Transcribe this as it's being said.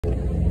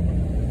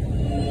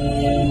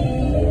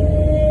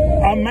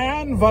A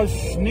man was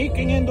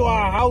sneaking into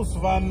our house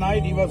one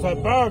night. He was a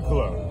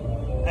burglar.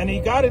 And he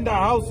got in the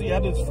house, he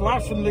had his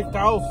Flaschenlicht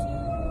house,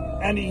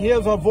 and he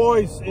hears a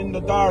voice in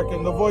the dark,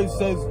 and the voice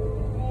says,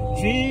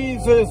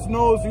 Jesus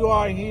knows you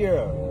are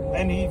here.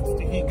 And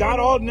he got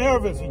all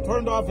nervous. He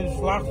turned off his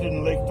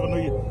Flaschenlicht, and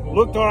he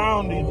looked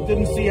around, he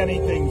didn't see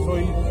anything. So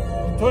he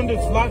turned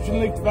his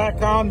Flaschenlicht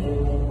back on,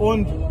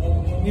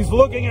 and he's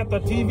looking at the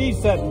TV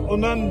set,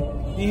 and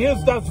then he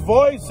hears that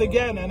voice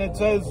again, and it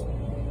says,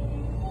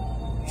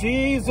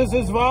 Jesus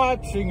is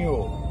watching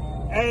you.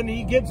 And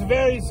he gets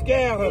very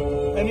scared,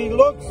 and he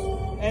looks,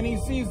 and he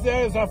sees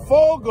there's a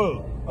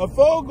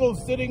fogel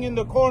sitting in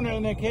the corner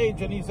in a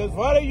cage, and he says,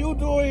 what are you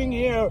doing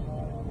here?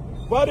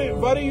 What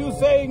are you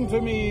saying to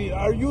me?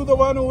 Are you the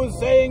one who was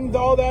saying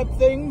all that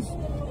things?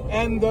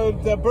 And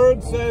the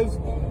bird says,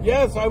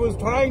 yes, I was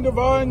trying to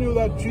warn you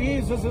that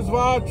Jesus is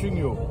watching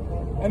you.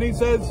 And he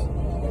says,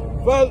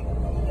 well,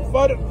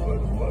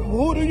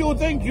 who do you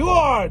think you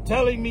are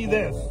telling me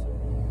this?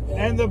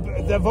 And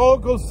the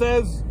vocal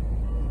says,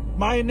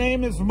 my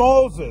name is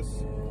Moses.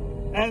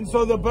 And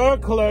so the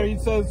burglar, he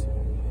says,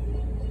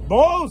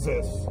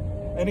 Moses?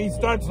 And he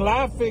starts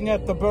laughing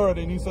at the bird,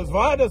 and he says,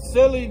 what a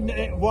silly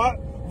name,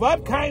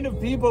 what kind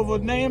of people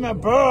would name a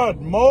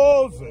bird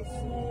Moses?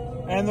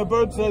 And the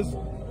bird says,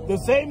 the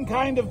same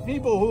kind of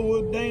people who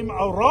would name a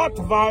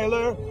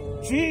Rottweiler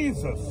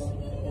Jesus.